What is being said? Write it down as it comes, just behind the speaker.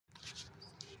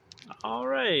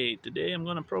Alright, today I'm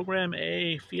going to program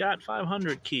a FIAT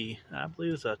 500 key. I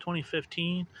believe it's a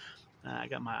 2015. I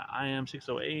got my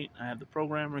IM608. I have the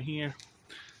programmer here.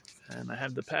 And I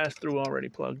have the pass-through already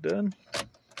plugged in.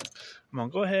 I'm going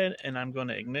to go ahead and I'm going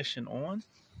to ignition on.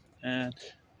 And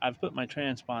I've put my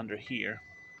transponder here.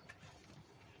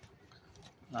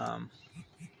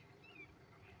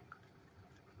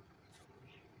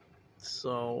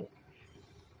 So,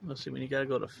 let's see, when you got to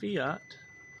go to FIAT.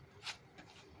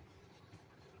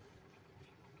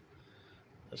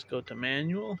 Let's go to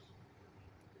manual.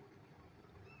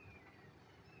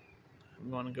 I'm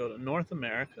going to go to North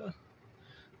America.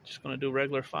 Just going to do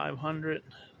regular 500.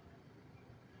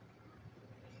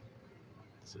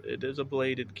 So it is a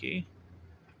bladed key.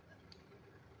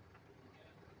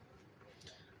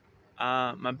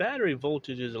 My battery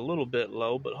voltage is a little bit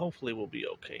low, but hopefully we'll be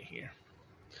okay here.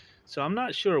 So I'm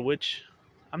not sure which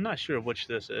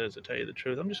this is, to tell you the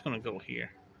truth. I'm just going to go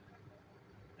here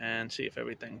and see if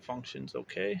everything functions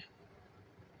okay.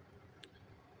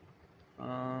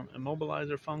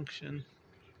 Immobilizer function.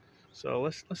 So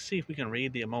let's see if we can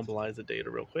read the immobilizer data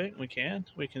real quick. We can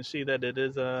see that it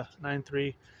is a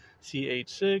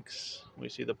 93C86. We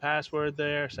see the password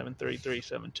there,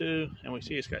 73372, and we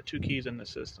see it's got 2 keys in the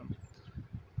system.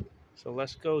 So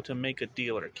let's go to make a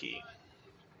dealer key.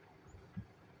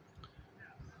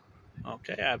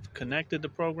 Okay, I've connected the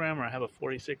programmer. I have a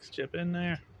 46 chip in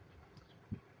there.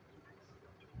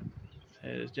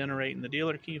 It is generating the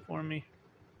dealer key for me.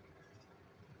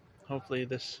 Hopefully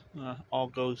this all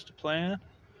goes to plan.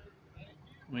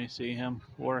 We see him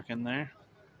working there.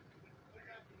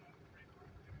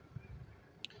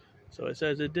 So it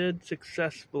says it did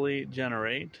successfully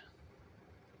generate.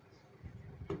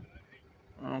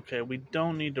 Okay, we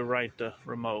don't need to write the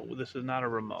remote. This is not a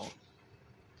remote.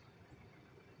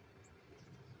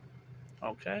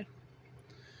 Okay.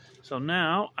 So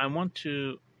now I want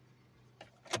to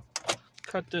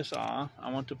cut this off. I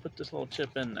want to put this little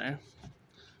chip in there.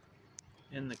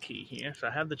 In the key here. So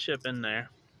I have the chip in there.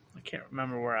 I can't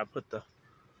remember where I put the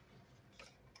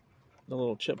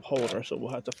little chip holder, so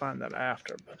we'll have to find that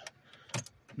after. But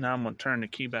now I'm going to turn the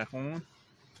key back on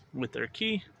with their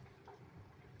key.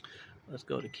 Let's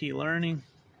go to key learning.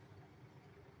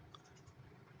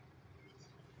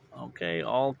 Okay,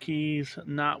 all keys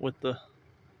not with the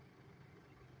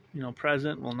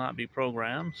present will not be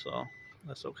programmed, so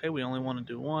that's okay. We only want to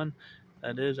do one.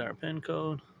 That is our PIN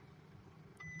code.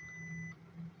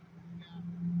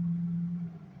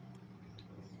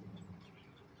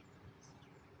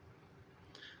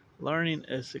 Learning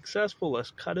is successful.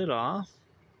 Let's cut it off.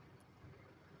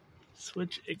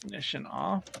 Switch ignition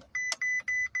off.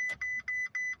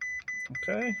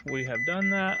 Okay, we have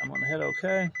done that. I'm going to hit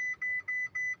OK.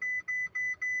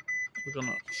 We're going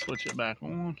to switch it back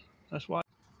on. That's why.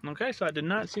 Okay, so I did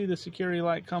not see the security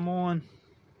light come on.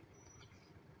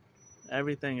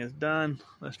 Everything is done.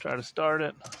 Let's try to start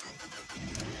it.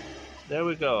 There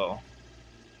we go.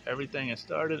 Everything is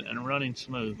started and running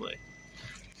smoothly.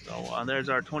 So there's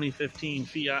our 2015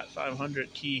 FIAT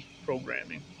 500 key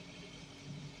programming.